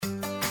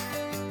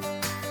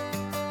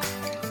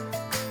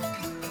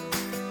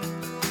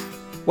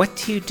What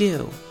do you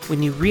do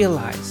when you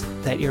realize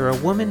that you're a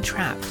woman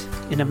trapped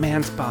in a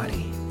man's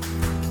body?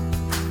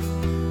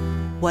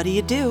 What do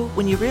you do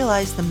when you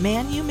realize the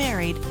man you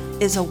married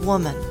is a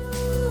woman?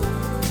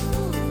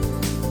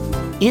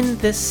 In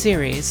this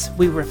series,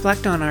 we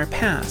reflect on our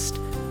past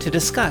to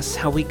discuss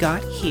how we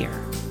got here.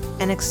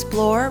 And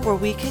explore where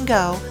we can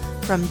go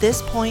from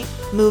this point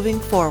moving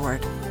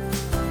forward.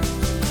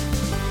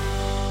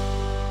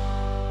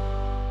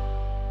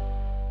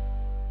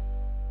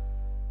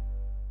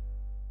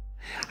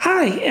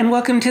 Hi, and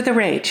welcome to The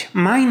Rage.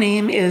 My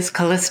name is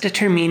Callista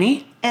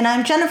Termini. And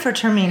I'm Jennifer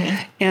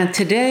Termini. And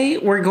today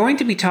we're going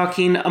to be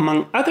talking,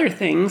 among other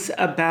things,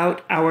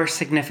 about our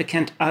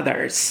significant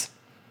others.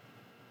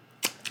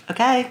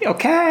 Okay.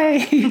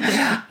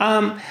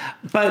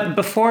 But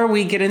before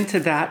we get into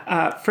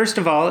that, first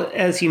of all,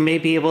 as you may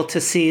be able to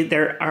see,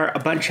 there are a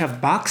bunch of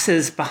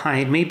boxes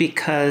behind me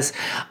because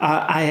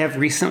I have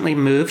recently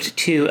moved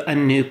to a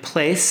new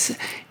place,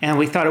 and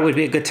we thought it would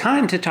be a good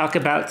time to talk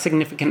about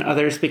significant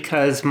others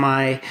because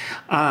my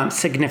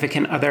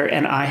significant other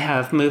and I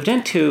have moved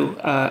into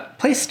a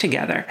place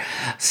together.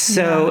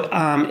 So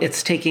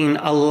it's taking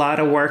a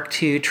lot of work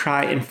to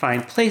try and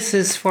find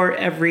places for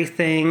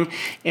everything,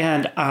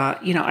 and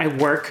I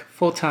work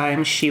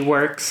full-time, she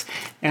works,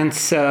 and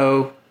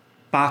so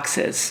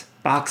boxes.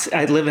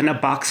 I live in a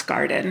box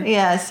garden.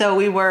 Yeah, so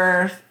we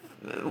were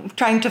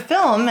trying to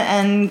film,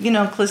 and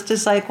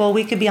Callista's like, well,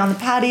 we could be on the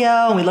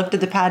patio, and we looked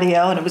at the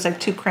patio and it was like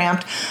too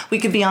cramped. We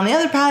could be on the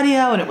other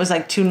patio and it was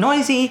like too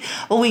noisy.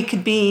 Well, we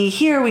could be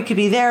here, we could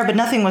be there, but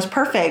nothing was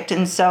perfect.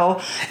 And so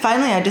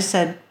finally I just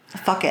said,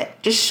 fuck it,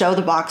 just show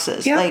the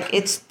boxes. Yep. Like,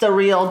 it's the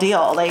real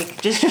deal.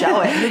 Like, just show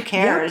it. Who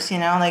cares?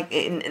 Yep.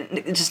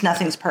 It just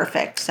nothing's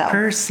perfect. So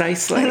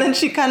precisely. And then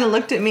she kind of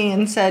looked at me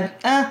and said,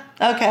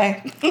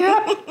 okay.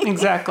 Yeah,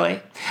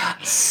 exactly.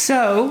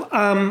 So,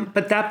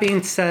 but that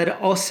being said,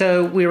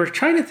 also, we were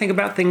trying to think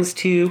about things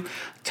to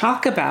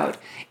talk about.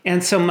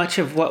 And so much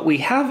of what we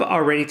have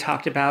already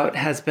talked about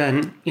has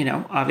been,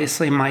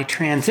 obviously my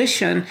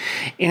transition.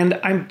 And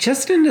I'm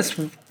just in this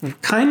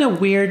kind of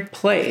weird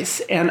place.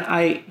 And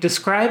I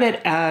describe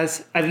it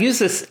as, I've used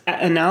this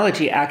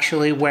analogy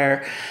actually,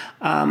 where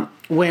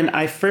when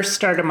I first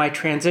started my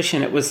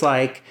transition, it was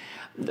like,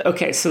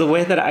 okay, so the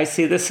way that I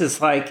see this is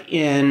like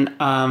in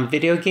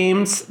video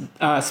games,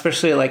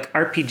 especially like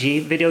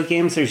RPG video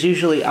games, there's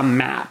usually a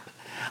map.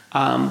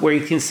 Where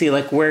you can see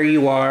like where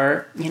you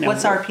are,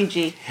 What's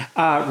RPG?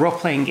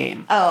 Role-playing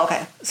game. Oh,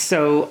 okay.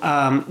 So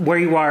where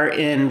you are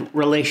in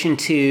relation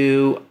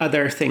to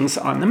other things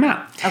on the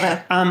map.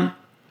 Okay. And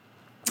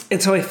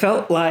so I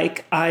felt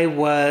like I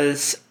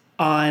was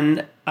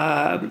on,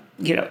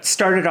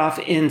 started off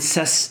in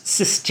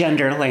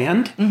cisgender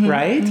land,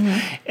 right?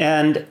 Mm-hmm.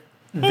 And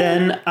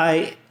then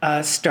I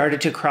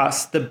started to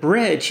cross the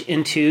bridge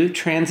into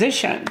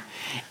transition.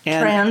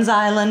 Trans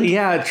Island.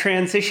 Yeah,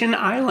 Transition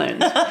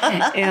Island.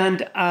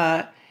 and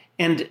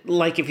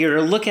like if you were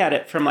to look at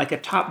it from like a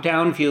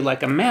top-down view,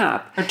 like a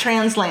map. Or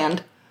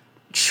Transland.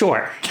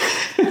 Sure.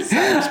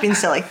 Sorry, just being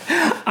silly.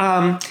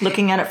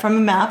 Looking at it from a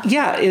map.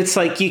 Yeah, it's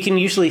like you can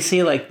usually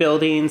see like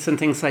buildings and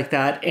things like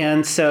that.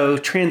 And so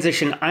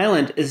Transition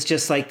Island is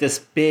just like this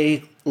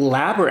big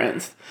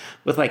labyrinth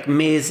with like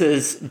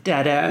mazes,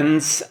 dead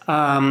ends,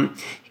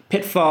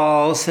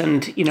 pitfalls,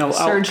 and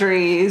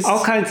surgeries,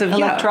 all kinds of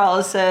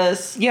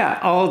electrolysis. Yeah,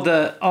 all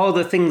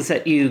the things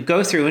that you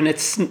go through, and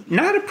it's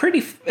not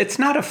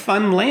a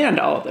fun land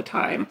all the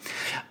time.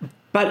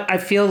 But I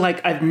feel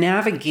like I've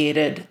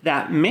navigated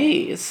that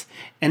maze,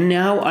 and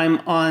now I'm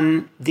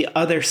on the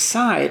other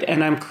side,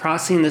 and I'm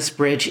crossing this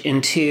bridge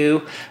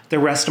into the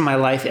rest of my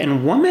life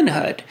and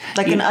womanhood.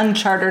 Like an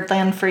uncharted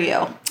land for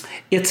you.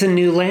 It's a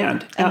new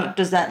land. And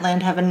does that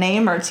land have a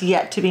name, or it's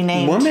yet to be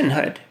named?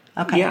 Womanhood.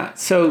 Okay. Yeah.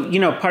 So,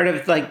 part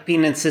of like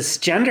being in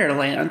cisgender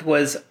land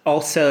was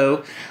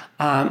also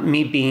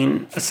me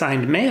being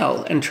assigned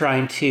male and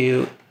trying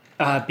to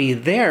be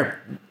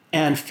there.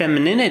 And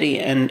femininity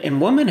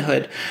and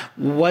womanhood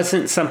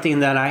wasn't something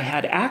that I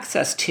had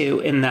access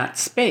to in that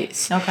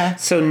space. Okay.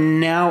 So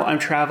now I'm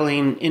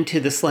traveling into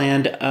this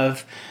land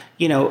of,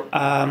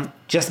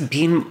 just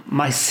being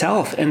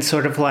myself and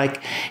sort of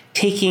like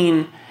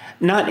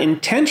not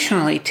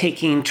intentionally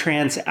taking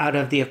trans out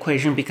of the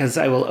equation, because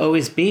I will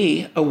always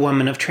be a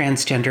woman of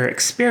transgender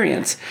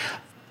experience,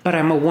 but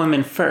I'm a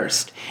woman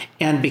first.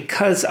 And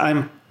because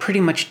I'm pretty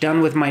much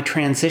done with my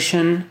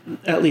transition,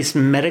 at least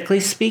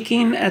medically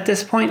speaking at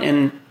this point,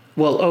 and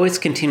will always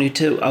continue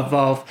to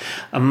evolve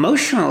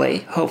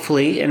emotionally,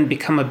 hopefully, and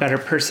become a better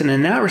person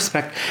in that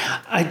respect.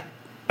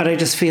 But I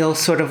just feel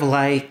sort of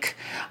like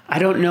I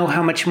don't know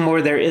how much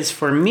more there is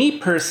for me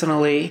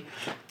personally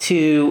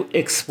to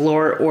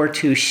explore or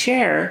to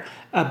share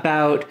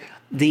about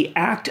the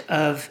act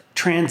of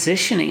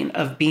transitioning,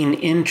 of being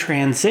in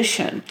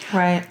transition.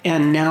 Right.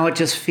 And now it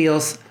just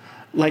feels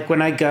like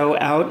when I go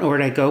out or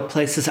when I go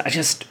places, I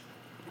just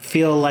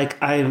feel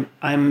like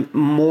I'm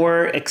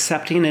more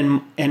accepting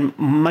and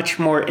much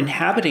more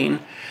inhabiting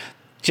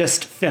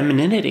just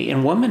femininity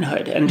and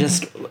womanhood and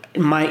just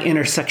my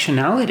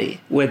intersectionality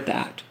with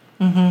that.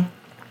 Mm-hmm.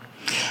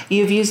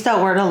 You've used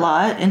that word a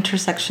lot,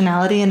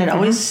 intersectionality, and it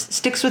always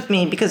sticks with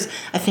me because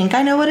I think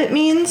I know what it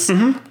means,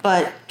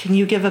 but can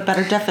you give a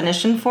better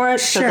definition for it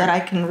so that I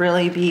can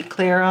really be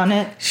clear on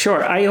it?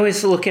 Sure. I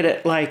always look at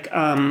it like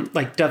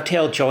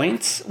dovetail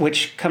joints,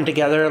 which come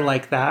together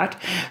like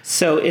that.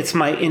 So it's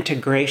my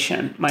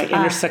integration. My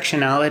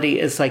intersectionality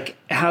is like,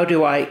 how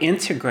do I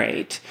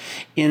integrate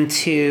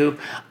into,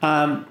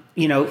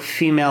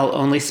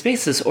 female-only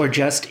spaces or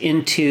just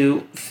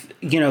into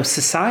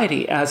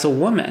society as a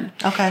woman.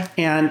 Okay.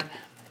 And,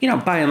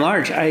 by and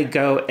large, I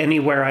go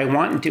anywhere I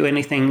want and do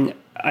anything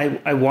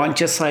I want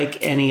just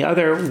like any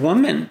other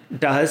woman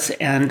does,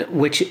 and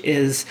which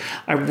is,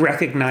 I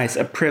recognize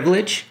a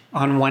privilege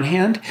on one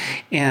hand,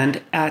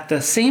 and at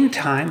the same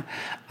time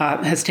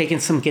has taken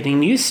some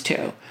getting used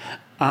to.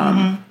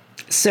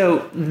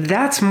 So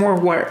that's more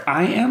where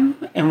I am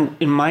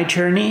in my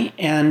journey.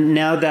 And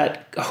now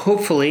that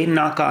hopefully,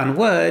 knock on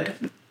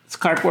wood, it's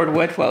cardboard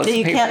wood. Well,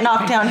 you can't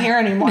knock down here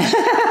anymore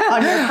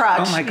on your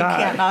crotch. Oh my God.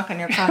 You can't knock on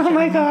your crotch Oh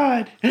my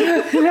anymore.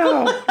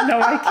 God. No,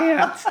 I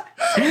can't.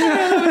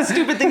 That was a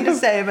stupid thing to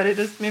say, but it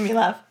just made me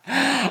laugh.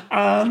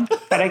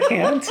 But I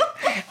can't.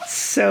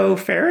 So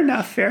fair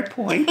enough. Fair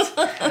point.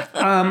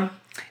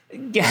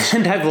 Yeah,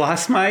 and I've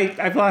lost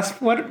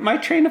my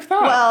train of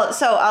thought. Well,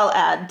 so I'll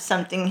add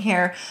something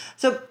here.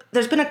 So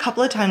there's been a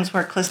couple of times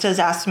where Calista has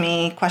asked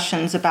me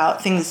questions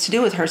about things to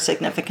do with her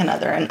significant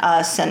other and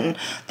us and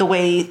the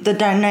way the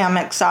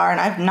dynamics are,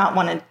 and I've not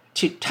wanted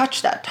to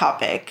touch that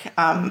topic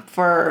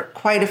for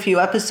quite a few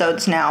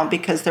episodes now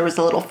because there was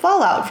a little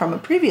fallout from a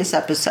previous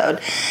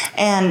episode.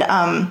 And,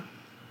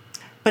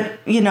 but,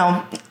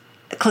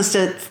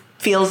 Calista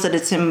feels that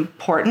it's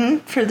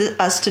important for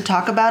us to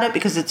talk about it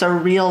because it's a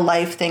real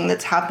life thing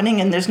that's happening,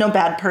 and there's no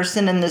bad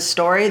person in this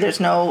story. There's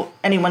no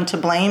anyone to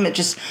blame. It's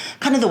just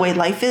kind of the way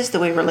life is, the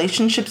way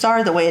relationships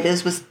are, the way it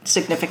is with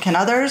significant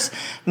others,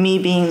 me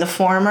being the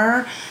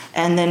former,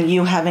 and then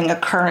you having a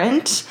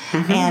current.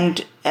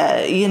 And,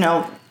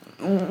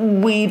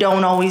 we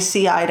don't always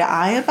see eye to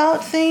eye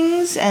about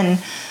things,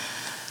 and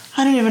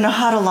I don't even know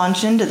how to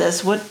launch into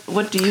this.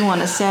 What do you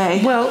want to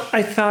say? Well,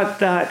 I thought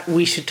that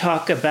we should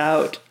talk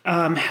about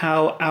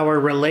how our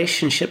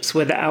relationships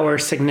with our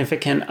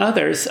significant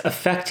others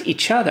affect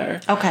each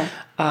other. Okay.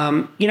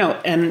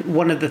 And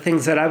one of the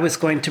things that I was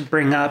going to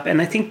bring up,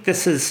 and I think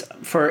this is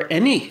for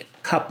any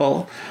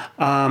couple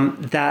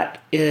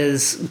that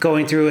is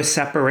going through a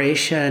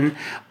separation,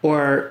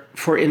 or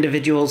for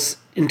individuals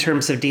in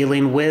terms of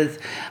dealing with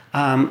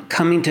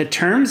coming to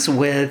terms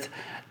with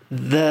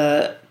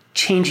the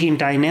changing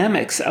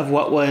dynamics of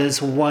what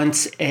was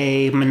once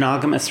a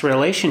monogamous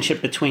relationship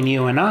between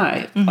you and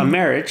I, a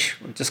marriage,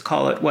 we'll just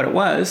call it what it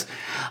was,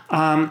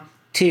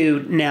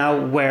 to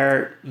now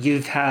where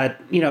you've had,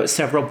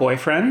 several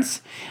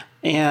boyfriends,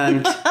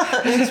 and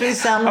Makes me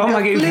sound like oh my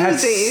God, you've had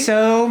floozy.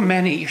 so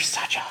many. You're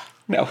such a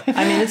no.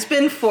 I mean, it's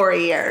been 4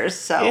 years,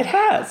 so It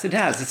has.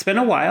 It's been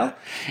a while.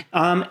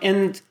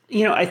 And,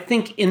 I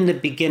think in the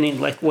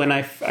beginning, like when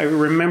I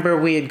remember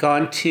we had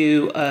gone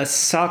to a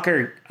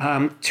soccer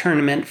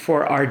tournament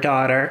for our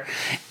daughter,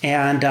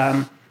 and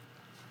I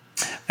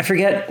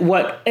forget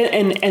what,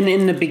 and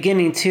in the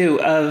beginning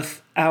too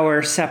of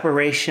our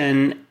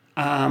separation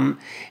and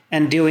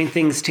doing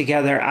things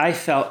together, I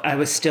felt I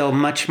was still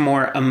much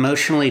more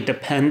emotionally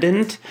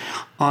dependent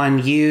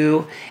on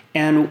you,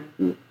 and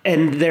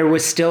there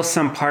was still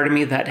some part of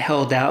me that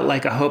held out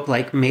like a hope,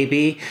 like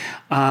maybe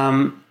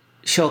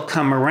she'll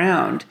come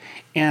around.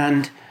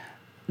 And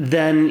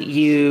then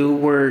you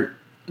were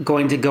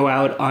going to go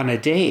out on a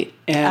date,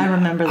 and I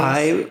remember this.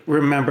 I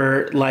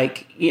remember,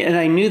 and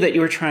I knew that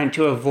you were trying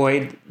to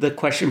avoid the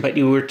question, but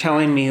you were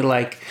telling me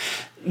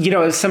it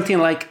was something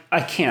like,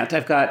 I can't,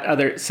 I've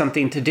got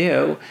something to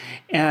do.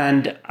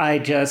 And I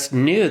just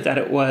knew that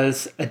it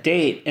was a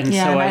date. And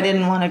yeah, so and I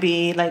didn't want to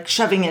be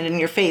shoving it in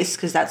your face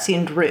because that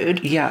seemed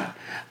rude. Yeah.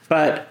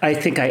 But I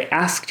think I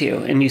asked you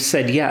and you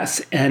said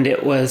yes. And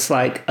it was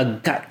like a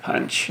gut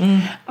punch.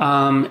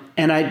 And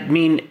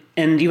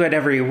you had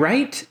every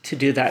right to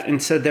do that.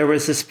 And so there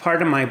was this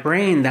part of my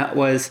brain that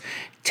was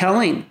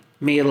telling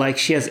me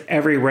she has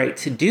every right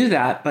to do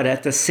that, but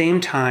at the same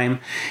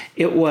time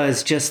it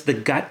was just the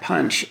gut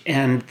punch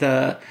and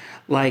the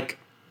like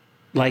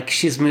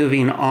she's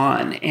moving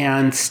on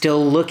and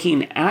still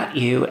looking at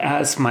you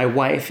as my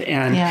wife,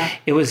 and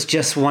it was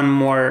just one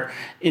more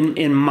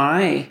in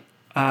my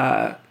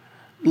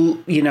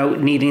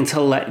needing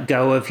to let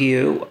go of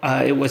you.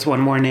 It was one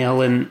more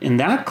nail in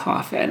that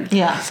coffin.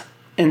 Yeah.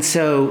 And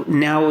so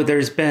now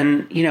there's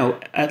been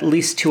at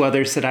least two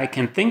others that I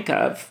can think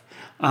of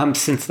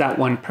since that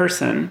one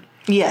person.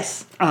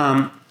 Yes.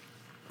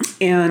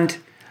 And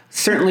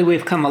certainly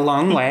we've come a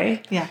long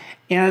way. Yeah.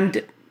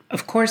 And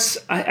of course,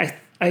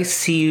 I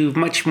see you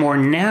much more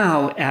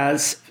now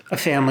as a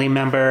family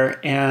member,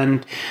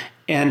 and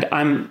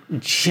I'm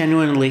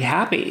genuinely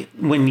happy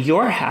when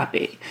you're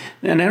happy.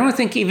 And I don't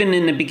think even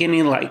in the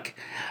beginning,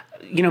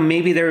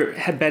 maybe there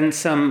had been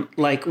some,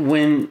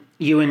 when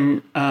you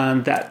and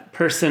that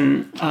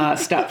person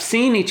stopped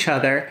seeing each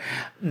other,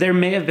 there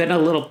may have been a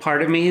little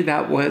part of me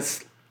that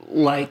was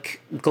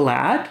like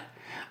glad,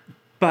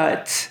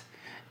 but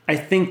I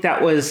think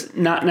that was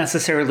not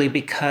necessarily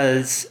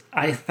because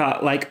I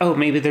thought like, oh,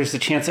 maybe there's a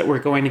chance that we're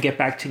going to get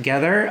back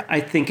together. I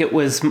think it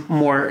was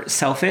more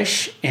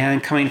selfish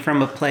and coming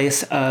from a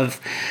place of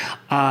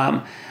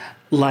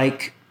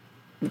like,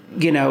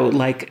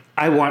 like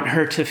I want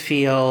her to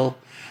feel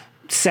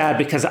sad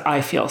because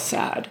I feel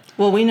sad.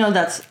 Well, we know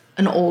that's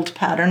an old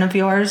pattern of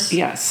yours.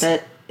 Yes.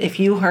 That if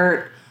you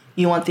hurt,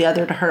 you want the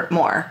other to hurt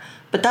more.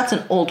 But that's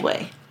an old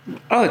way.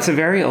 Oh, it's a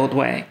very old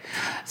way.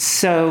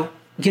 So,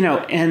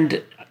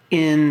 and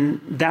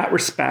in that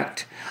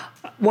respect,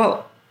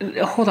 well,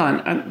 hold on.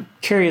 I'm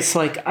curious.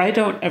 Like, I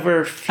don't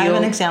ever feel... I have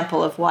an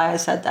example of why I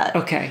said that.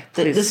 Okay,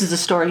 please. This is a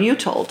story you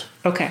told.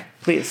 Okay,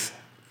 please.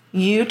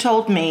 You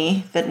told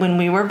me that when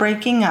we were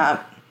breaking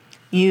up,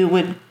 you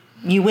went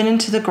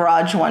into the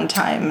garage one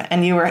time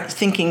and you were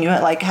thinking you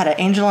had an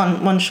angel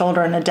on one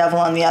shoulder and a devil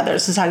on the other.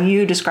 This is how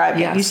you described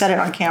it. Yes. You said it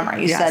on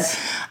camera. You said,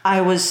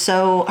 I was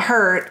so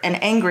hurt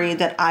and angry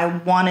that I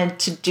wanted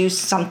to do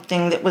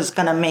something that was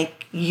going to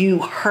make you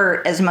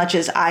hurt as much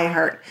as I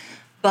hurt.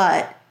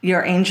 But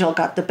your angel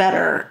got the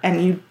better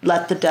and you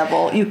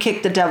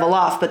kicked the devil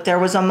off. But there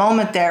was a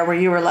moment there where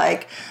you were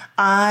like,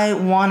 I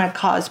want to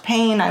cause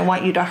pain. I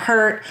want you to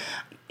hurt.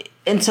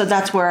 And so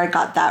that's where I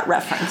got that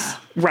reference.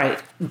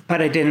 Right.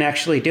 But I didn't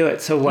actually do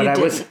it. So what I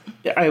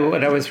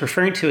was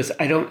referring to is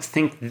I don't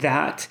think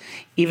that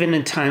even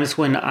in times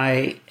when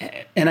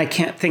and I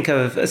can't think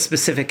of a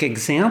specific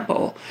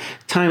example,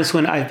 times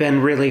when I've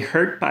been really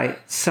hurt by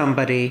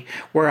somebody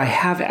where I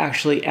have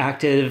actually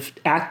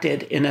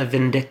acted in a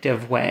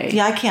vindictive way.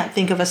 Yeah, I can't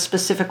think of a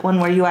specific one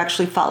where you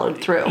actually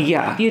followed through.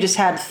 Yeah. You just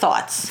had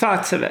thoughts.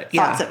 Thoughts of it.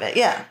 Yeah. Thoughts of it,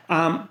 yeah.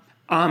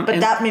 But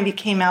that maybe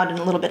came out in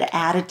a little bit of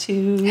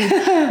attitude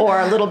or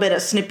a little bit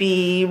of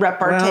snippy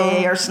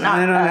repartee or snot.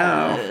 I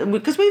don't know.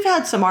 Because we've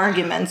had some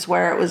arguments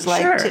where it was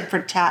like tit for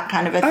tat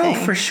kind of a thing. Oh,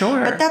 for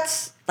sure. But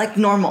that's like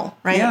normal,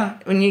 right? Yeah.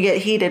 When you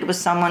get heated with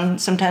someone,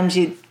 sometimes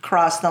you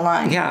cross the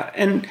line. Yeah.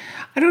 And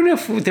I don't know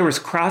if there was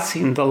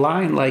crossing the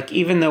line. Like,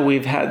 even though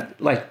we've had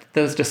like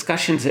those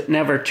discussions, it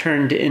never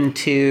turned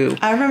into...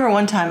 I remember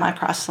one time I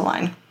crossed the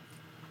line.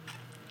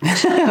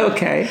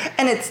 Okay.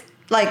 And it's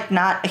like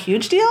not a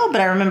huge deal,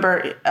 but I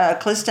remember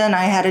Calista and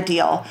I had a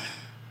deal.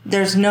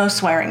 There's no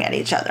swearing at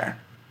each other.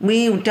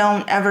 We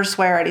don't ever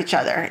swear at each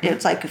other.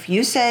 It's like if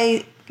you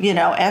say,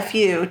 F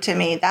you to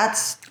me,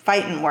 that's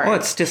fighting words. Oh,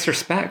 it's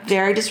disrespect.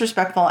 Very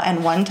disrespectful.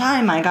 And one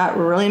time I got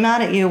really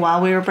mad at you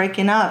while we were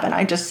breaking up and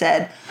I just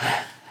said,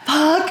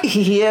 fuck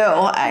you.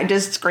 I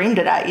just screamed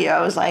it at you.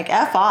 I was like,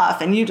 F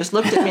off. And you just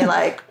looked at me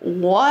like,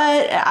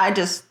 what? I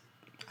don't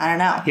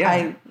know. Yeah.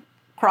 I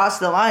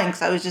crossed the line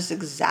because I was just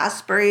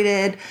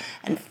exasperated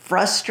and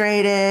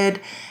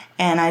frustrated,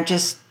 and I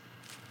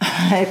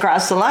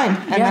crossed the line,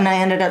 and then I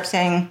ended up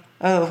saying,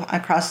 "Oh, I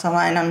crossed the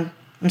line.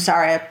 I'm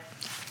sorry.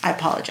 I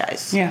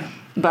apologize." Yeah,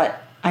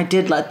 but I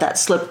did let that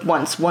slip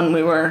once when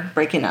we were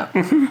breaking up. Do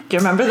you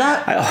remember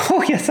that?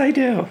 Oh, yes, I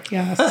do.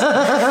 Yes,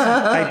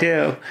 I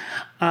do.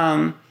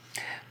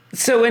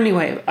 So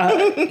anyway,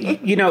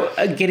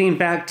 getting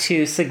back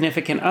to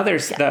significant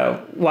others, though,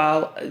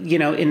 while,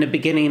 in the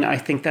beginning, I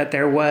think that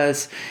there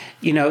was,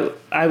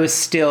 I was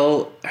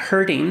still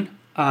hurting.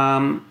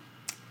 I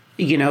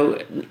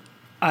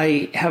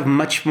have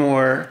much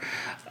more,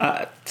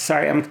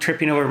 sorry, I'm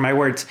tripping over my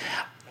words.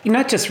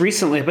 Not just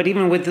recently, but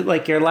even with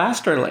like your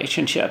last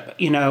relationship,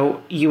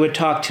 you would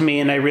talk to me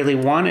and I really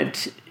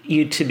wanted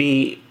you to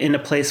be in a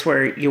place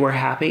where you were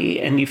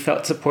happy and you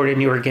felt supported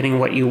and you were getting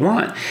what you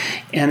want.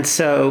 And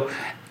so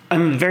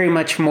I'm very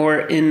much more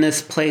in this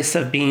place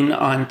of being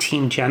on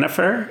Team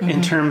Jennifer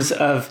in terms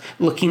of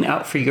looking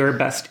out for your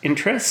best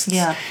interests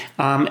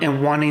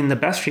and wanting the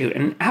best for you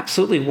and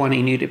absolutely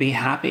wanting you to be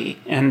happy.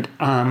 And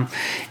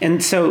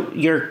so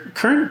your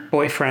current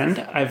boyfriend,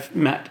 I've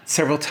met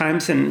several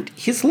times and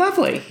he's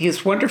lovely.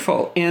 He's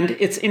wonderful. And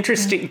it's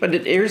interesting, but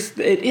it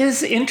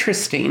is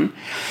interesting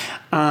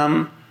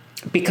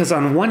because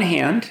on one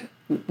hand,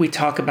 we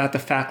talk about the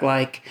fact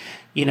like,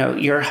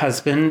 your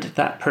husband,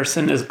 that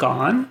person is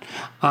gone.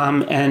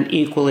 And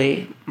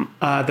equally,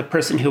 the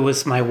person who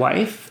was my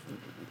wife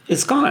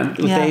is gone.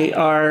 Yeah. They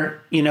are,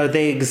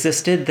 they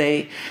existed.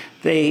 I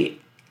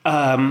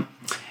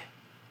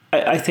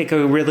think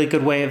a really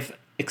good way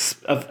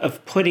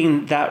of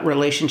putting that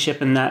relationship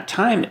in that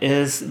time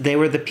is they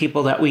were the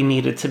people that we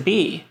needed to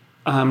be.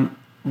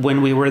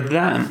 When we were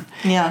them.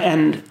 Yeah.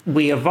 And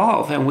we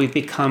evolve and we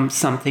become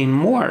something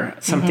more,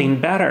 something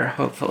better,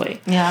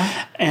 hopefully.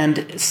 Yeah.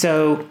 And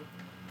so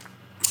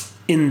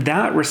in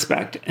that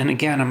respect, and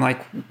again, I'm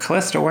like,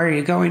 Calista, where are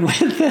you going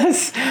with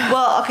this?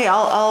 Well, okay,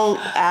 I'll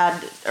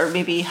add or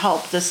maybe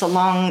help this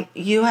along.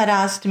 You had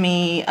asked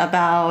me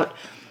about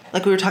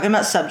like we were talking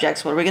about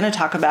subjects, what are we going to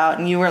talk about?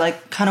 And you were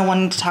like kind of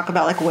wanting to talk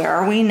about like, where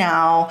are we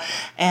now?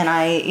 And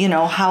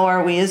how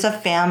are we as a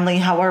family?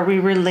 How are we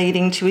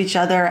relating to each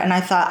other? And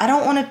I thought, I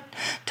don't want to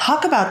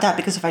talk about that,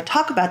 because if I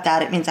talk about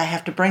that, it means I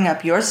have to bring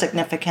up your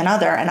significant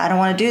other. And I don't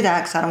want to do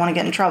that because I don't want to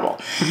get in trouble.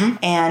 Mm-hmm.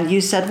 And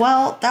you said,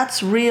 well,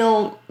 that's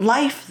real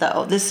life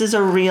though. This is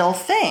a real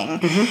thing.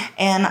 Mm-hmm.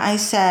 And I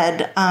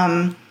said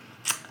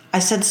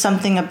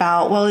something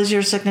about, well, is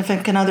your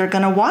significant other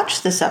going to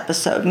watch this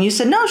episode? And you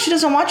said, no, she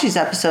doesn't watch these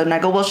episodes. And I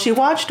go, well, she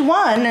watched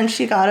one and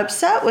she got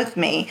upset with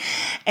me.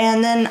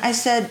 And then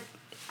she,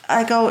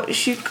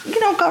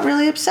 got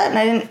really upset, and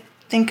I didn't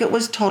think it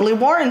was totally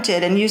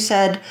warranted. And you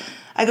said,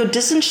 I go,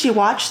 doesn't she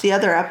watch the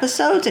other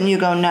episodes? And you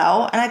go,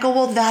 no. And I go,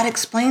 well, that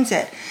explains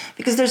it.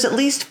 Because there's at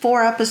least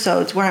 4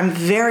 episodes where I'm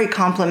very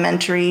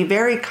complimentary,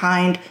 very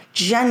kind,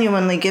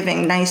 genuinely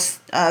giving nice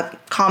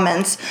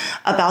comments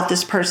about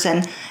this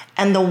person.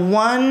 And the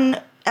one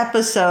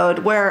episode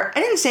where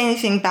I didn't say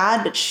anything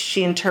bad, but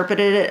she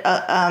interpreted it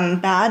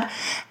bad,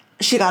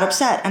 she got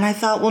upset. And I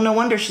thought, well, no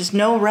wonder she's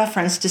no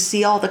reference to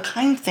see all the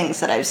kind things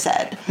that I've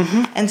said.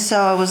 Mm-hmm. And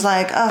so I was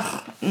like,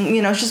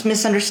 it's just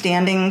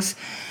misunderstandings.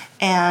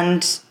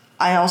 And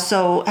I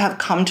also have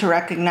come to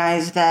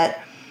recognize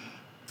that,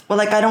 well,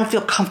 like, I don't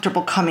feel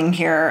comfortable coming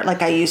here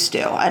like I used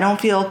to. I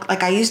don't feel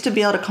like I used to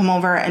be able to come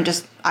over and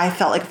I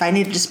felt like if I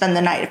needed to spend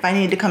the night, if I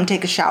needed to come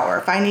take a shower,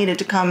 if I needed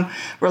to come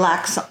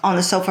relax on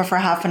the sofa for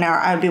half an hour,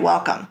 I'd be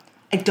welcome.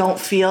 I don't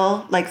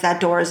feel like that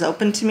door is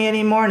open to me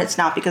anymore. And it's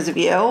not because of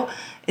you.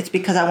 It's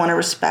because I want to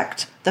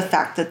respect the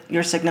fact that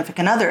your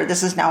significant other,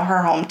 this is now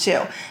her home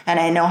too. And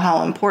I know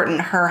how important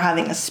her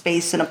having a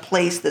space and a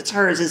place that's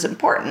hers is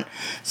important.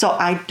 So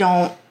I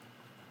don't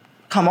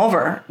come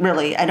over,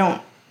 really. I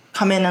don't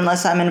come in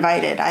unless I'm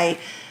invited. I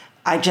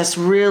just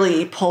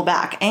really pull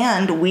back.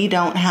 And we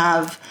don't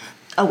have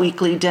a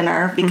weekly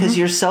dinner because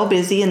you're so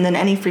busy, and then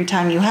any free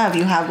time you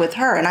have with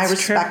her. And I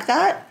respect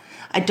that.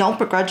 I don't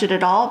begrudge it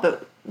at all,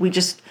 but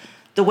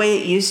the way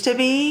it used to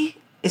be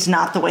is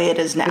not the way it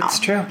is now. It's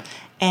true.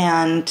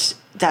 And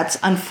that's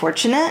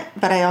unfortunate,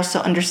 but I also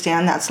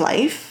understand that's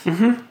life.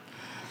 Mm-hmm.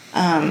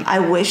 I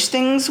wish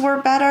things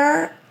were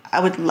better. I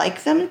would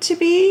like them to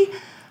be,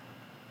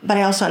 but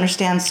I also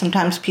understand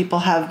sometimes people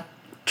have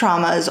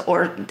traumas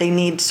or they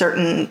need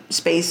certain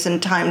space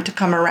and time to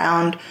come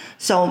around.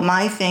 So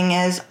my thing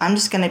is, I'm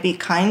just going to be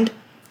kind,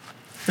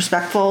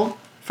 respectful,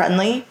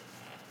 friendly,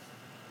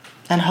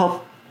 and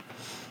hope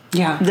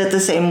that the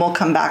same will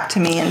come back to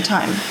me in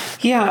time.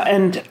 Yeah,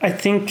 and I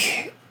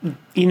think,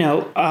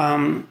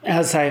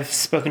 as I've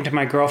spoken to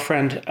my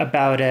girlfriend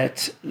about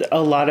it,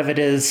 a lot of it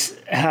is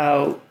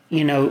how,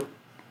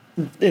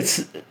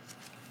 it's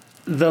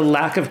the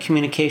lack of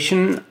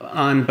communication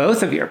on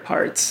both of your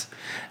parts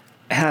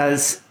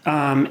has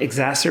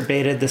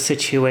exacerbated the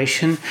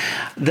situation.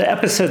 The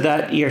episode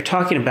that you're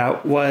talking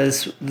about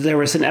there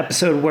was an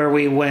episode where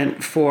we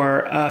went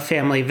for a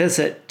family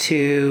visit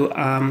to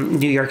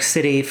New York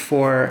City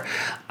for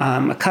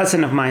a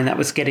cousin of mine that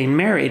was getting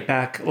married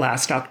back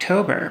last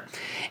October.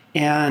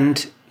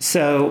 And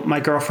so my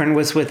girlfriend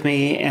was with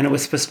me, and it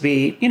was supposed to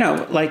be,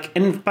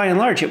 and by and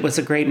large, it was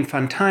a great and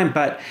fun time.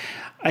 But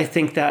I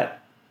think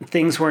that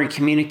things weren't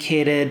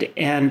communicated,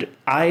 and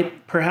I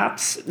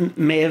perhaps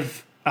may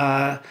have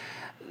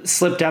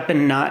slipped up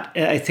and not.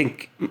 I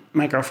think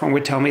my girlfriend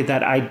would tell me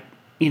that I,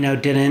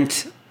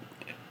 didn't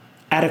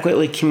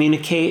adequately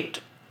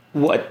communicate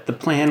what the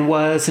plan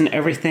was and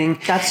everything.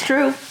 That's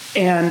true.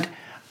 And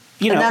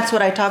that's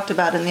what I talked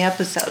about in the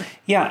episode.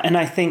 Yeah, and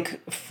I think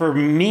for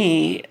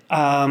me,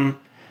 I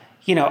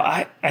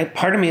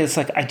part of me is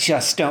like, I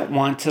just don't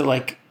want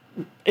to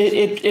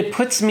it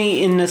puts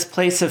me in this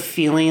place of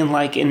feeling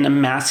like in the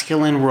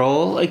masculine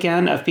role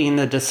again, of being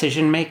the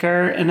decision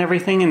maker and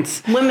everything.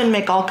 And women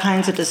make all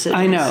kinds of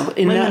decisions. I know.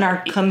 Women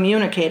are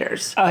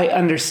communicators. I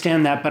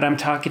understand that, but I'm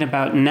talking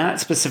about in that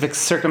specific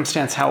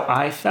circumstance, how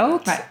I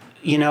felt. Right.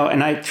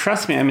 And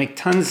trust me,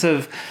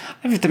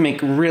 I have to make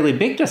really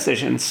big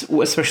decisions,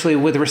 especially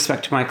with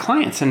respect to my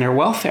clients and their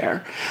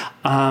welfare.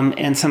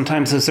 And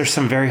sometimes those are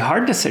some very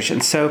hard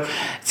decisions. So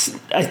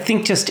I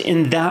think just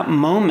in that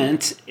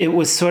moment, it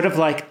was sort of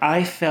like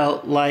I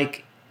felt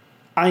like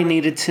I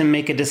needed to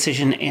make a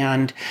decision,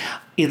 and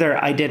either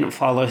I didn't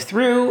follow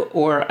through,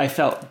 or I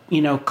felt,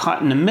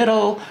 caught in the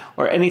middle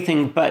or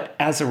anything. But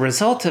as a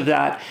result of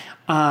that,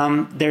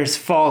 there's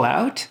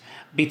fallout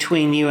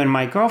between you and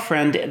my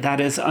girlfriend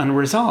that is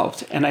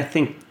unresolved. And I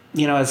think,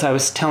 as I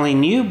was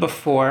telling you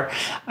before,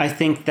 I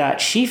think that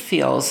she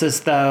feels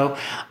as though,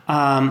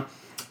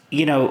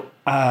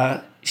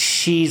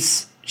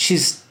 she's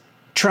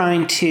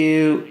trying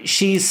to,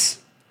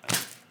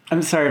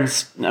 I'm sorry,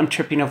 I'm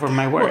tripping over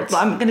my words.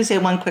 Well, I'm going to say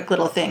one quick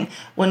little thing.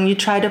 When you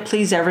try to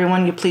please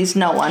everyone, you please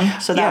no one.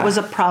 So that was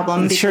a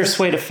problem. The surest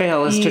way to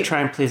fail is to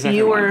try and please everyone.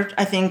 You were,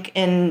 I think,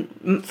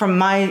 from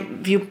my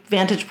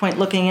vantage point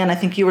looking in, I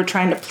think you were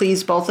trying to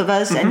please both of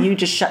us, and you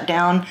just shut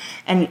down,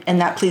 and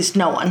that pleased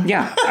no one.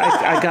 Yeah,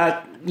 I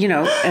got,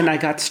 and I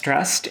got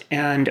stressed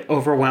and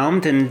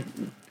overwhelmed,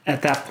 and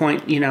at that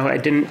point. I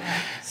didn't.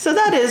 So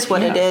that is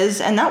what it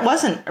is. And that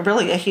wasn't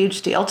really a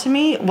huge deal to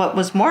me. What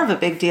was more of a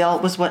big deal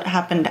was what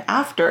happened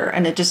after.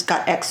 And it just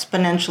got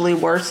exponentially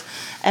worse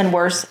and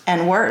worse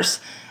and worse.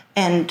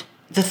 And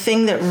the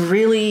thing that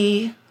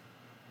really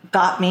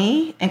got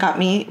me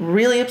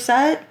really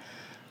upset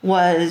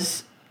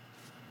was,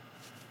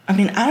 I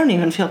don't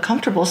even feel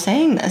comfortable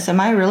saying this. Am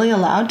I really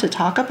allowed to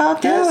talk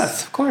about this?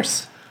 Yes, of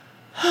course.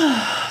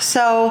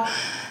 So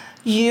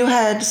you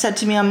had said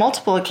to me on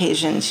multiple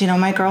occasions,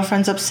 my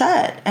girlfriend's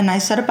upset. And I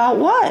said, about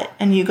what?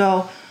 And you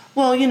go,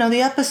 well,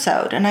 the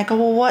episode. And I go,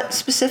 well, what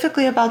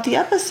specifically about the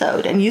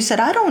episode? And you said,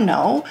 I don't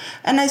know.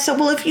 And I said,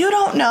 well, if you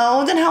don't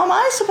know, then how am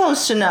I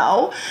supposed to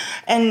know?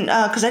 And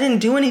because I didn't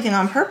do anything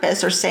on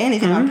purpose or say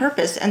anything on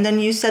purpose. And then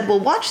you said, well,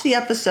 watch the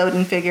episode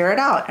and figure it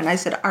out. And I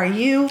said, are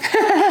you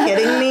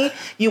kidding me?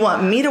 You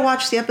want me to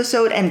watch the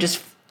episode and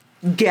just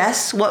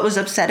guess what was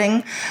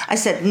upsetting? I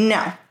said,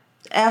 no.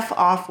 F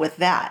off with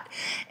that.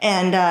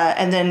 And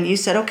then you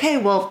said, okay,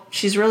 well,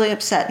 she's really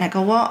upset. And I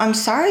go, well, I'm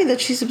sorry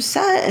that she's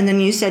upset. And then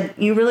you said,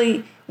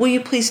 will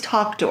you please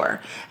talk to her?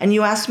 And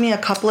you asked me a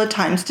couple of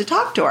times to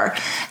talk to her.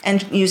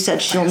 And you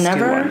said she'll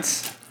never...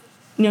 Once.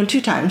 2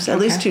 times, at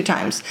least 2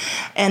 times.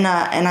 And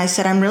I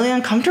said, I'm really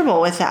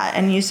uncomfortable with that.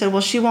 And you said,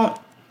 well, she won't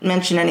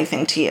mention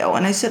anything to you.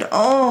 And I said,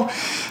 oh.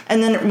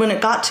 And then when it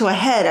got to a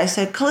head, I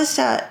said,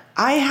 Callista,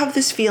 I have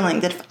this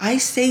feeling that if I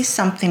say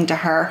something to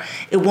her,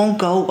 it won't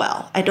go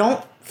well. I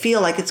don't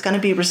feel like it's going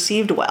to be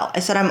received well. I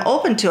said, I'm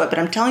open to it, but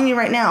I'm telling you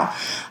right now,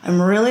 I'm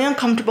really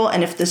uncomfortable.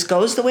 And if this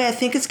goes the way I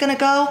think it's going to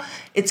go,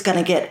 it's going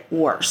to get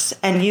worse.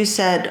 And you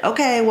said,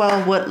 okay,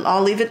 well,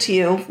 I'll leave it to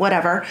you,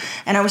 whatever.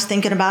 And I was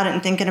thinking about it.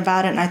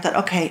 And I thought,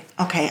 okay,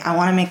 I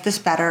want to make this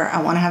better. I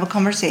want to have a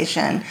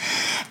conversation.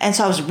 And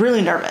so I was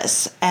really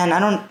nervous. And I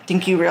don't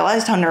think you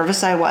realized how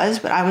nervous I was,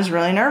 but I was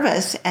really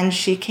nervous. And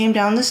she came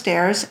down the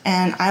stairs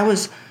and I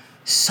was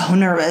so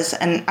nervous.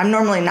 And I'm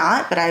normally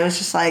not, but I was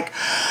just like,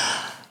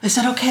 I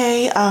said,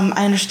 okay,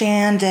 I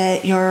understand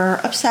that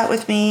you're upset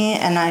with me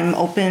and I'm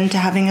open to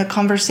having a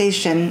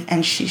conversation.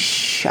 And she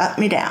shut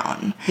me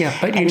down. Yeah,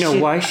 but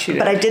why she did.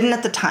 But I didn't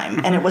at the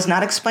time. And it was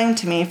not explained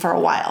to me for a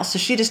while. So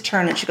she just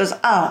turned and she goes,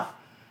 oh,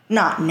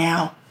 not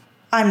now.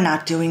 I'm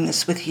not doing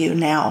this with you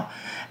now.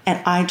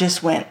 And I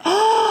just went,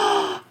 oh.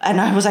 And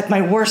I was like,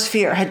 my worst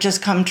fear had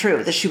just come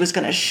true, that she was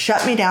going to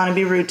shut me down and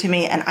be rude to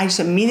me. And I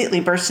just immediately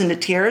burst into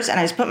tears and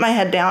I just put my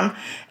head down.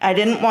 I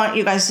didn't want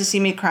you guys to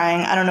see me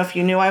crying. I don't know if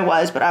you knew I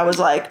was, but I was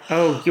like,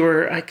 oh,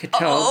 I could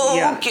tell.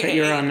 That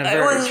you were on the verge.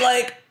 I was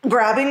like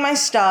grabbing my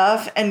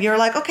stuff and you're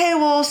like, okay,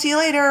 well, see you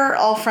later,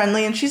 all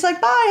friendly. And she's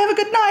like, bye, have a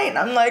good night. And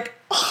I'm like,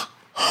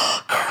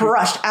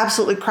 crushed,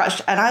 absolutely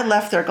crushed. And I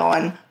left there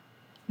going,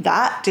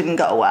 that didn't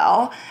go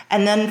well.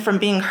 And then from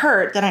being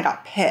hurt, then I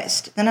got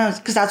pissed. Then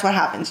because that's what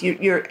happens.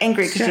 You're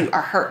angry because you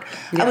are hurt.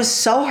 Yeah. I was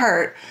so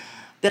hurt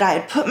that I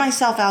had put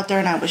myself out there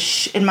and I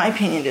was, in my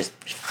opinion, just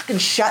fucking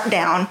shut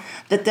down,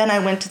 that then I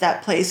went to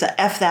that place,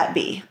 F that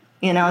B.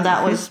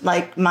 That was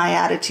like my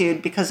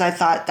attitude because I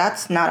thought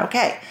that's not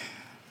okay.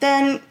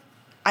 Then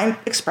I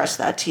expressed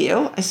that to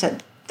you. I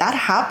said, that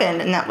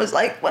happened. And that was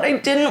like what I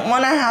didn't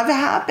want to have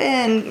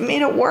happen. It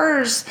made it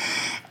worse.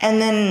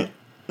 And then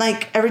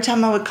like every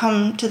time I would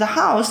come to the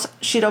house,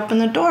 she'd open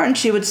the door and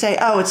she would say,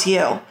 oh, it's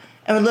you.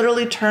 And would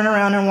literally turn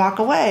around and walk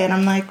away. And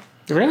I'm like,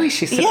 really?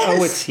 She said, yes.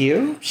 Oh, it's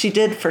you? She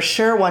did for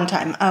sure one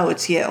time. Oh,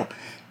 it's you.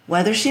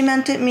 Whether she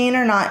meant it mean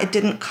or not, it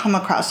didn't come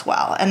across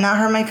well. And not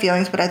hurt my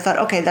feelings, but I thought,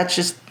 okay,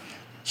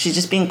 she's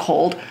just being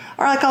cold.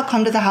 Or like I'll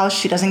come to the house,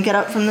 she doesn't get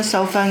up from the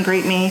sofa and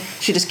greet me.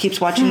 She just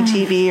keeps watching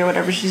TV or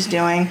whatever she's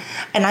doing.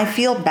 And I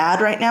feel bad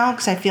right now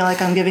because I feel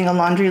like I'm giving a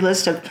laundry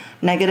list of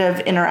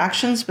negative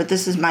interactions, but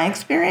this is my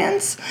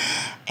experience.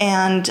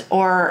 And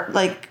so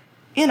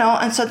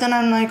then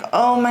I'm like,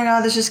 oh my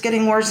God, this is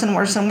getting worse and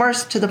worse and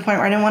worse, to the point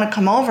where I didn't want to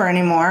come over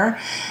anymore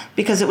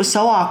because it was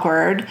so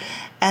awkward.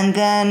 And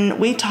then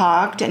we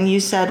talked and you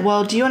said,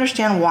 well, do you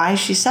understand why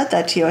she said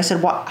that to you? I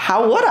said, well,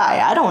 how would I?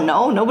 I don't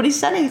know. Nobody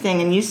said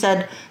anything. And you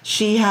said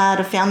she had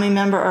a family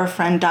member or a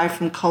friend die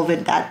from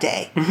COVID that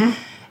day.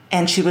 Mm-hmm.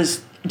 And she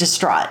was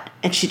distraught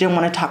and she didn't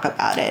want to talk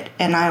about it.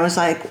 And I was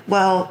like,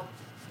 well,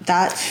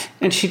 that's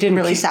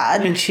really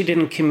sad. And she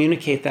didn't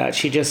communicate that.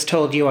 She just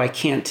told you, I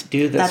can't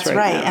do this That's right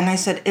now. Now. And I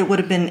said, it would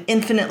have been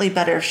infinitely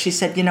better if she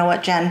said, you know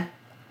what, Jen?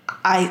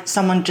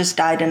 Someone just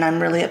died and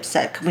I'm really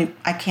upset.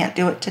 I can't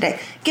do it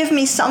today. Give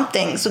me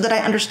something so that I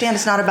understand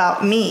it's not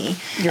about me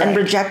and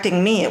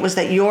rejecting me. It was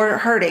that you're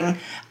hurting.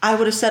 I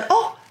would have said,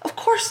 oh, of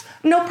course,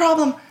 no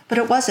problem. But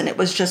it wasn't. It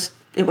was just,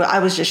 I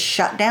was just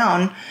shut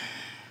down.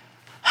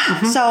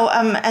 Mm-hmm. So,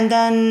 and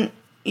then,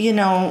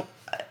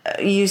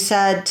 you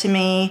said to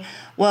me,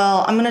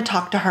 well, I'm going to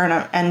talk to her and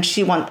I'm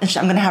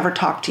going to have her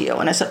talk to you.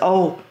 And I said,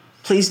 oh,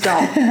 please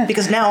don't,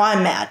 because now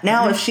I'm mad.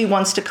 Now if she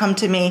wants to come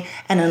to me,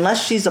 and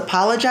unless she's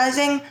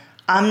apologizing,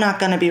 I'm not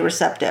going to be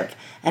receptive.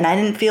 And I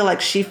didn't feel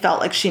like she felt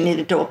like she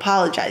needed to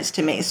apologize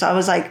to me. So I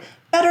was like,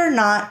 better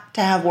not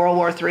to have World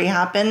War III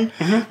happen.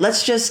 Mm-hmm.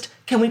 Let's just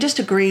can we just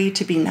agree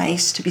to be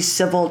nice, to be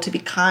civil, to be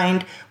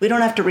kind? We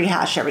don't have to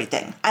rehash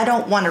everything. I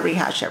don't want to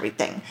rehash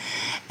everything.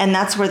 And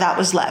that's where that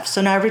was left.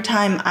 So now every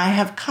time I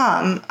have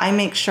come, I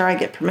make sure I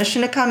get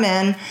permission to come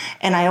in,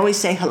 and I always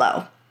say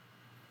hello.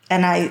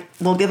 And I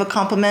will give a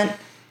compliment,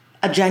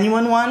 a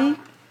genuine one,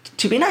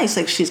 to be nice.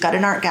 Like, she's got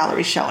an art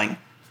gallery showing.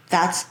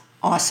 That's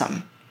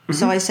awesome. Mm-hmm.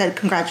 So I said,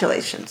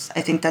 congratulations.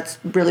 I think that's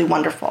really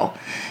wonderful.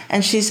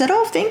 And she said,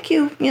 oh, thank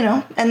you,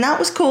 and that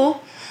was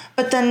cool.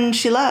 But then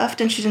she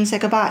left and she didn't say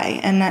goodbye.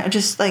 And I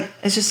just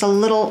it's just a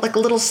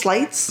little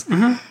slights.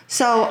 Mm-hmm.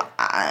 So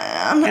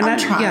I'm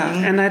trying. Yeah,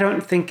 and I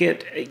don't think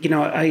it,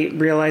 I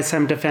realize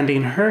I'm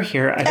defending her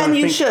here. And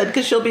you should,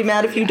 because she'll be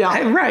mad if you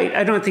don't. Right.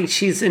 I don't think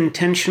it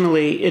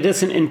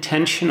isn't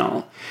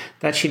intentional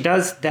that she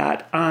does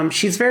that.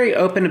 She's very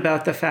open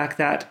about the fact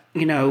that,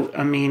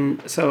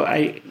 so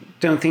I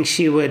don't think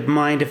she would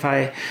mind if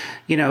I,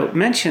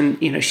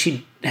 mention,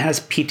 she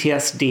has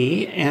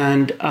PTSD.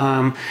 And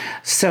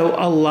so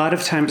a lot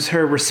of times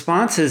her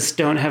responses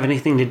don't have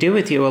anything to do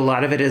with you. A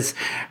lot of it is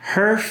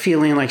her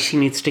feeling like she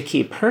needs to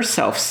keep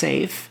herself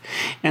safe.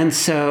 And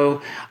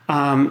so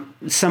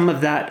some of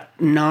that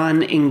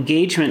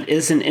non-engagement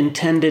isn't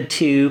intended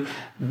to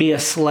be a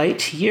slight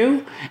to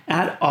you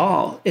at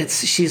all.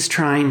 She's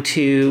trying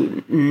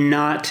to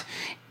not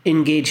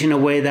engage in a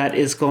way that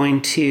is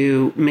going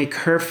to make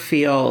her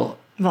feel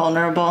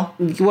vulnerable.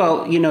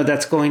 Well,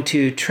 that's going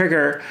to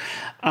trigger,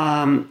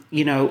 her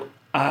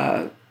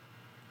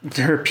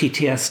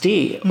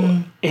PTSD.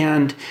 Mm.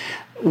 And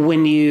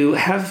when you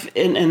have,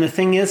 and the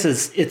thing is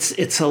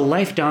it's a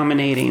life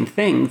dominating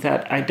thing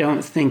that I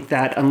don't think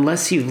that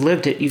unless you've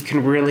lived it, you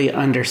can really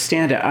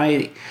understand it.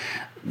 I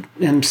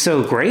am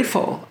so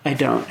grateful I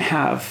don't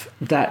have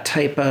that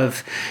type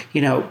of,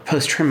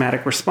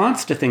 post-traumatic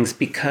response to things,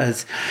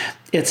 because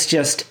it's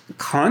just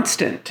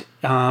constant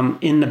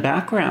in the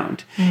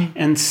background. Mm.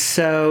 And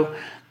so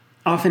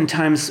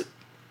oftentimes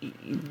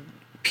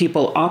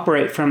people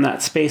operate from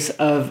that space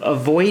of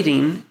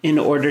avoiding in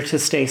order to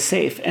stay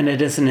safe. And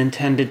it isn't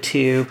intended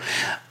to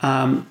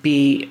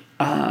be,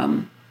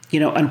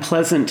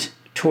 unpleasant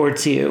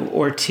towards you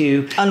or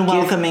to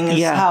unwelcoming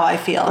is how I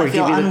feel. I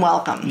feel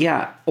unwelcome.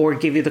 Or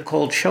give you the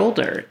cold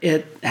shoulder.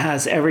 It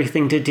has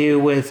everything to do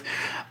with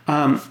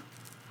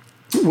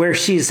where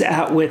she's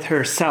at with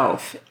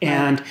herself.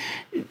 And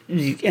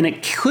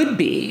it could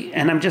be,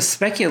 and I'm just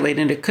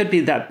speculating, it could be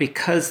that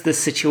because the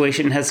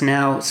situation has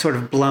now sort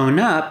of blown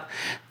up,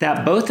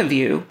 that both of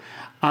you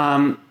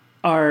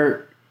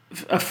are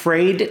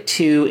afraid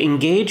to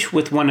engage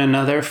with one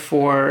another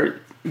for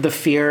the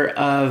fear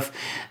of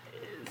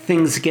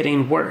things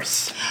getting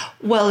worse.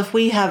 Well, if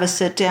we have a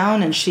sit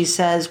down and she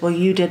says, well,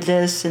 you did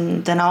this,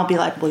 and then I'll be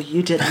like, well,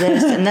 you did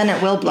this, and then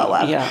it will blow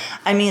up. Yeah.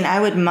 I mean,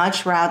 I would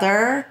much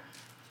rather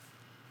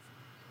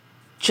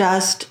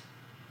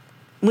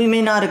we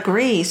may not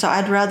agree, so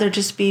I'd rather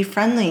just be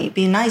friendly,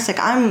 be nice. Like,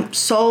 I'm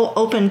so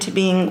open to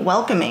being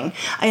welcoming.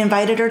 I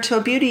invited her to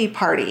a beauty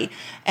party,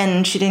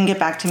 and she didn't get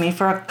back to me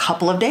for a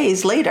couple of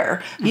days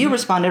later. Mm-hmm. You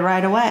responded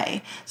right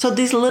away. So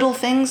these little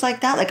things like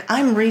that, like,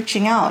 I'm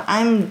reaching out.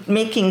 I'm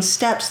making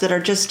steps that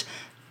are just,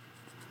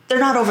 they're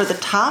not over the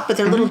top, but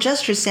they're little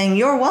gestures saying,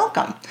 you're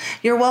welcome.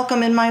 You're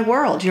welcome in my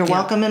world. You're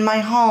welcome in my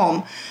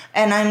home.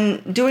 And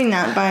I'm doing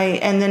that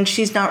and then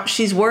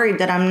she's worried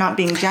that I'm not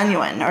being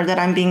genuine or that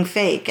I'm being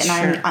fake,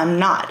 and I'm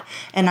not.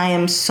 And I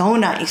am so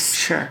nice.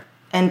 Sure.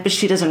 But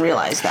she doesn't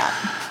realize that.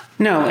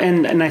 No,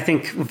 and I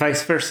think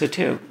vice versa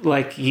too.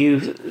 Like,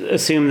 you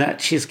assume that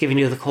she's giving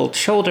you the cold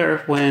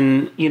shoulder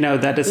when,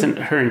 that isn't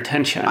her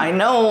intention. I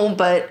know,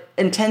 but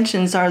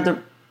intentions are the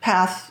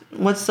path.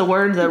 What's the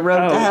word? The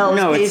road to hell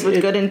is paved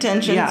with good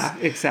intentions. Yeah,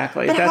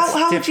 exactly. But that's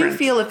how would different. you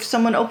feel if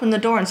someone opened the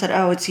door and said,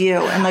 "Oh, it's you,"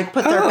 and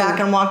put their back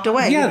and walked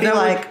away? Yeah, you'd be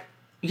like,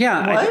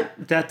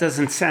 what? That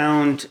doesn't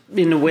sound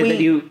in a way that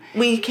you.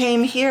 We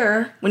came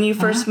here when you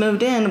first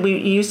moved in.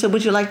 You said,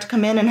 "Would you like to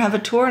come in and have a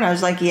tour?" And I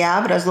was like,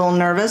 "Yeah," but I was a little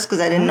nervous because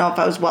I didn't know if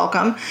I was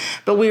welcome.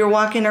 But we were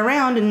walking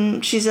around,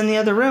 and she's in the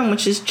other room,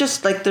 which is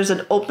just like there's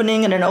an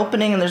opening, and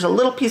there's a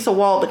little piece of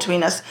wall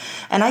between us,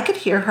 and I could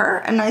hear her,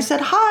 and I said,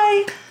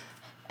 "Hi."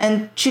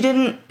 And she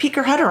didn't peek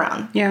her head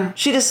around. Yeah.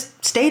 She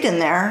just stayed in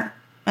there.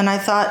 And I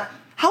thought,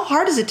 how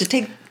hard is it to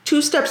take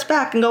 2 steps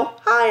back and go,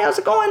 "Hi, how's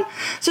it going?"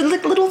 So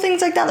little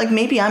things like that. Like,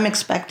 maybe I'm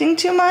expecting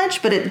too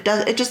much, but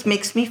it just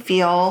makes me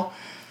feel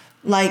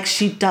like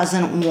she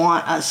doesn't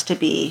want us to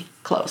be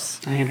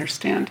close. I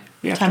understand.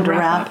 Time to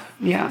wrap.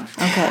 Yeah.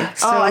 Okay.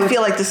 So I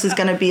feel like this is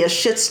going to be a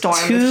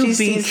shitstorm if she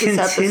sees this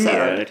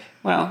episode.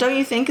 Well, don't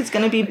you think it's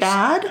going to be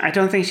bad? I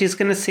don't think she's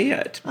going to see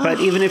it.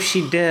 But even if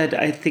she did,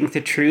 I think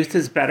the truth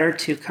is better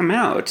to come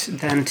out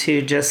than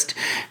to just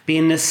be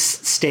in this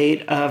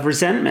state of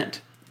resentment.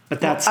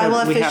 But that's I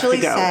will we have to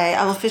go.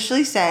 I will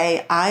officially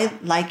say, I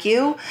like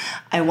you.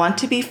 I want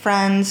to be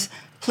friends.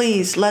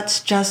 Please,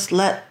 let's just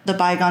let the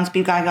bygones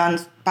be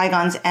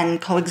bygones and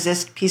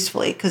coexist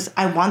peacefully, because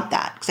I want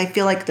that. Because I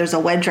feel like there's a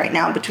wedge right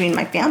now between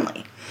my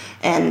family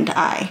and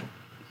I.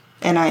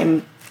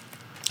 And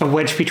A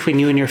wedge between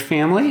you and your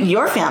family?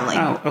 Your family.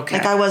 Oh, okay.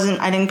 Like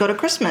I didn't go to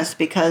Christmas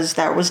because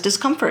there was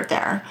discomfort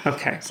there.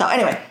 Okay. So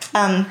anyway,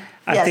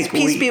 yes,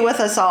 peace be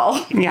with us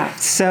all. Yeah.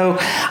 So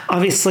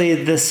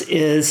obviously this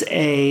is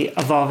a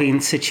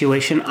evolving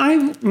situation.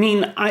 I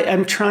mean,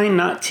 I'm trying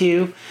not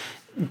to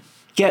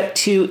get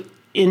too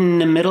in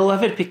the middle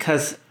of it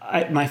because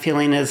my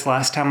feeling is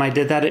last time I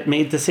did that, it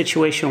made the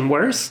situation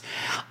worse.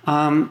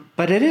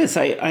 But it is.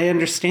 I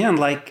understand.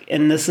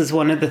 And this is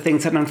one of the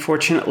things that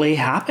unfortunately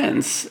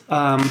happens.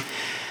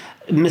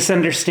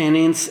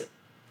 Misunderstandings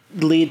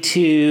lead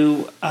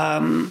to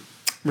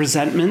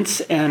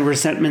resentments, and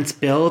resentments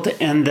build,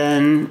 and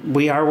then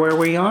we are where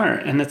we are,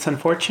 and it's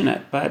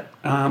unfortunate. But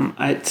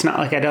it's not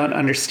like I don't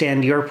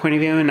understand your point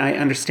of view, and I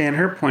understand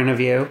her point of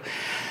view.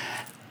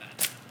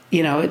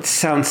 It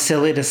sounds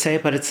silly to say,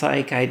 but it's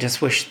like, I just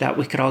wish that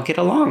we could all get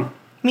along.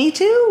 Me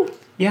too.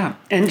 Yeah.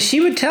 And she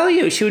would tell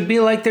you, she would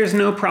be like, there's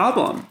no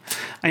problem.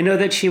 I know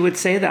that she would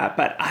say that,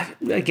 but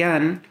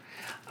again,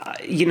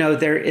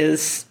 there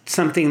is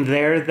something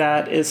there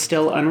that is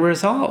still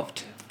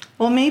unresolved.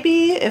 Well,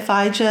 maybe if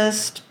I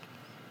just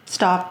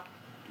stop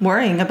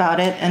worrying about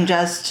it and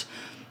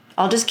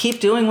I'll just keep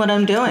doing what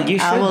I'm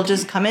doing. I will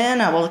just come in.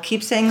 I will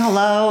keep saying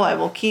hello. I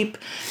will keep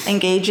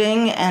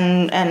engaging,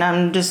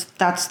 and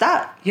that's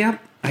that. Yeah,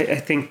 I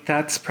think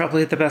that's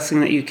probably the best thing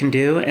that you can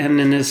do. And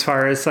then as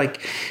far as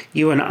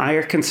you and I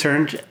are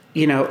concerned,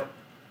 I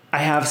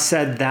have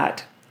said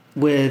that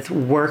with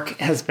work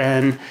has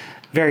been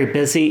very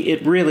busy.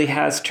 It really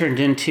has turned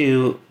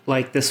into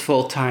this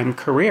full-time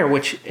career,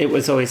 which it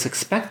was always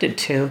expected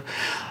to.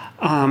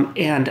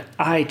 And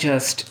I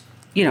just...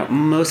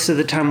 most of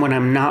the time when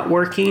I'm not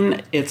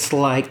working, it's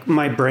like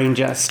my brain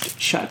just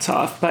shuts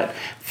off. But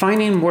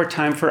finding more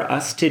time for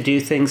us to do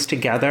things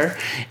together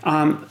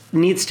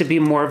needs to be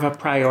more of a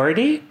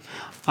priority.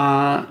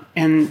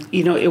 And,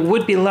 it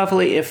would be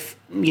lovely if,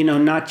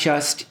 not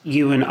just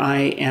you and I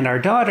and our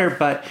daughter,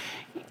 but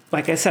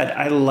like I said,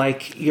 I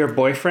like your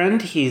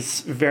boyfriend.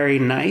 He's very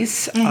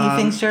nice. And he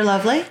thinks you're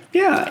lovely?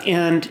 Yeah.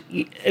 And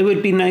it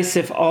would be nice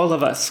if all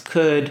of us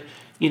could,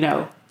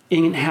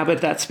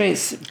 inhabit that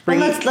space.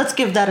 Let's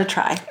give that a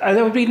try.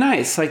 That would be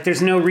nice.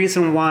 There's no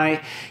reason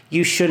why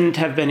you shouldn't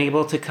have been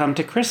able to come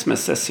to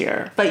Christmas this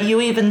year. But you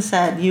even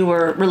said you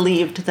were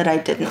relieved that I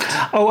didn't.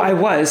 Oh, I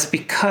was,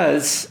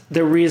 because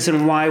the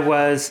reason why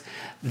was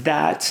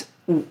that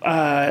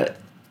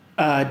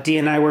Dee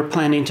and I were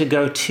planning to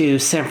go to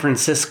San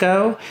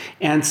Francisco,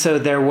 and so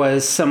there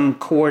was some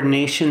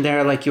coordination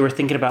there. You were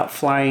thinking about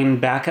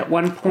flying back at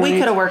one point. We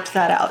could have worked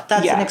that out.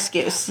 That's an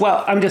excuse.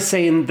 Well, I'm just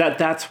saying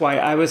that's why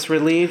I was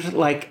relieved.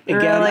 Really?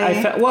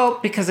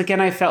 Because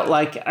I felt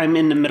like I'm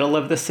in the middle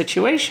of the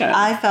situation.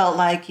 I felt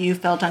like you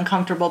felt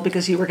uncomfortable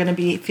because you were going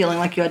to be feeling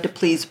like you had to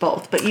please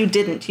both, but you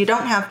didn't. You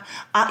don't have.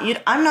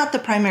 I'm not the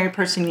primary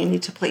person you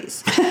need to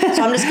please,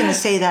 so I'm just going to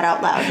say that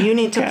out loud. You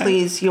need to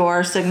please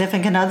your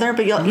significant other,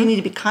 but you need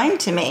to be kind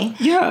to me.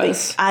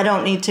 Yes. I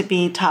don't need to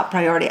be top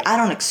priority. I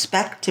don't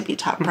expect to be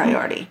top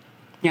priority.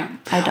 Yeah.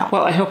 I don't.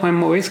 Well, I hope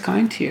I'm always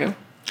kind to you.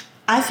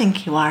 I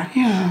think you are.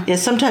 Yeah. Yeah.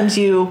 Sometimes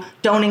you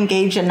don't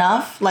engage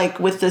enough,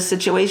 with this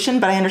situation,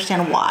 but I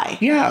understand why.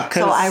 Yeah.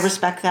 So I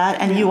respect that,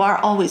 and you are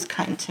always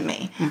kind to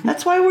me. Mm-hmm.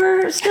 That's why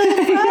we're still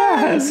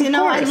friends. Yes,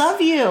 I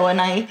love you,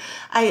 and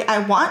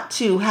I want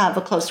to have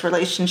a close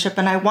relationship,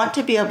 and I want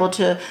to be able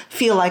to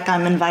feel like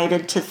I'm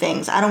invited to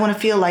things. I don't want to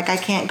feel like I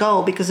can't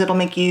go because it'll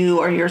make you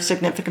or your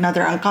significant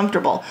other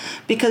uncomfortable.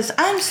 Because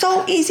I'm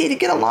so easy to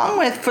get along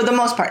with for the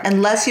most part,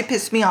 unless you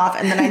piss me off,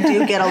 and then I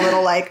do get a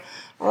little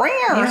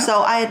rare. Yeah.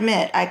 So I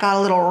admit I got a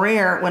little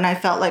rare when I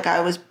felt like I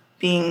was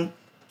being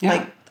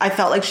I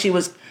felt like she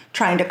was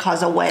trying to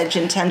cause a wedge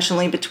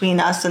intentionally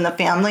between us and the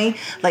family,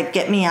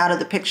 get me out of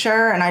the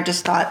picture. And I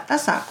just thought,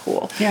 that's not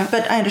cool. Yeah.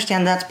 But I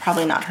understand that's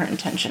probably not her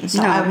intention.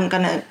 So no. I'm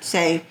going to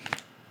say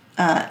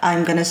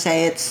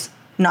it's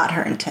not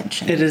her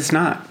intention. It is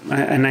not.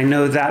 And I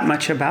know that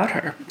much about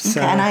her.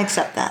 So. Okay, and I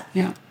accept that.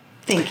 Yeah.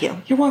 Thank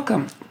you. You're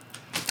welcome.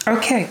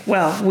 Okay.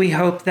 Well, we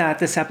hope that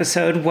this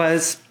episode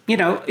was,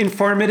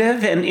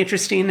 informative and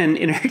interesting and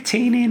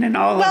entertaining and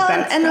all of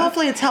that and stuff.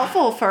 hopefully it's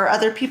helpful for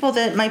other people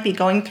that might be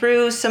going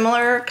through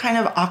similar kind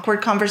of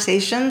awkward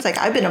conversations.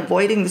 I've been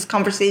avoiding this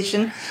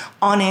conversation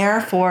on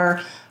air for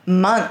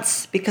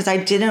months because I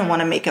didn't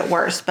want to make it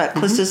worse. But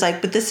Callista's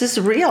but this is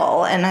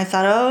real. And I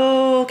thought,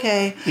 oh,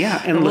 okay. Yeah,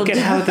 and look at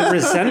how the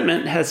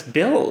resentment has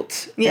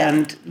built. Yeah.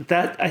 And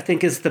that, I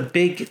think, is the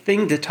big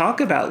thing to talk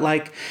about.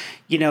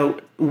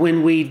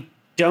 When we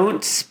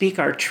don't speak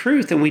our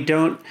truth and we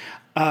don't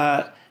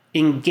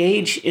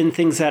engage in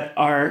things that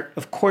are,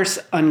 of course,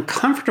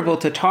 uncomfortable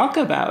to talk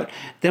about,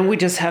 then we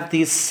just have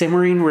these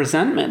simmering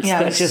resentments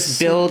that just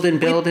build and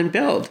build and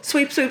build.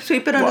 Sweep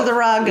it under the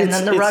rug, and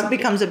then the rug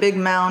becomes a big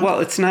mound. Well,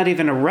 it's not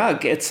even a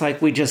rug. It's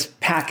like we just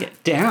pack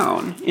it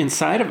down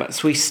inside of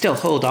us. We still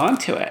hold on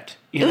to it.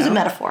 It was a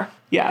metaphor.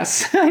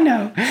 Yes, I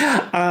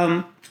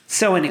know.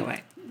 So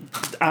anyway,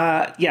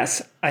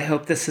 yes, I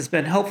hope this has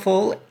been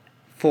helpful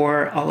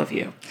for all of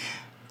you.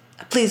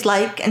 Please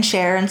like and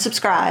share and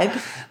subscribe.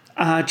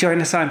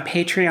 join us on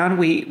Patreon.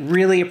 We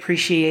really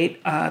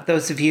appreciate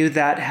those of you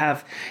that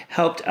have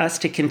helped us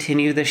to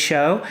continue the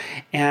show.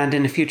 And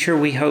in the future,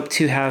 we hope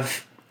to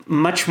have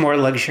much more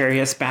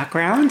luxurious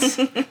backgrounds.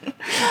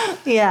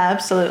 Yeah,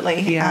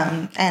 absolutely.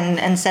 Yeah.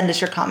 And send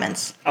us your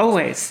comments.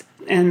 Always.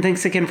 And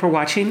thanks again for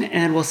watching,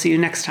 and we'll see you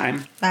next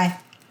time. Bye.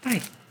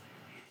 Bye.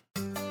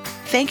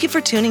 Thank you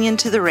for tuning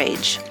into The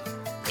Rage.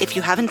 If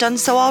you haven't done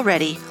so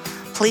already,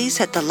 please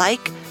hit the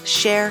like,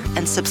 share,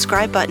 and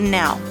subscribe button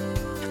now.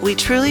 We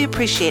truly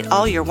appreciate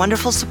all your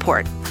wonderful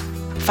support.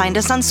 Find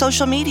us on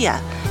social media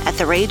at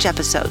The Rage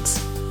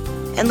Episodes.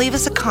 And leave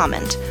us a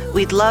comment.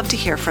 We'd love to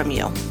hear from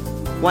you.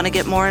 Want to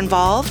get more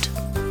involved?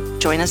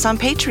 Join us on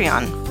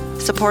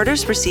Patreon.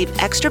 Supporters receive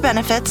extra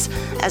benefits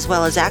as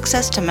well as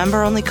access to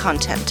member-only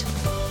content.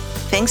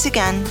 Thanks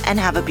again, and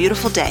have a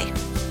beautiful day.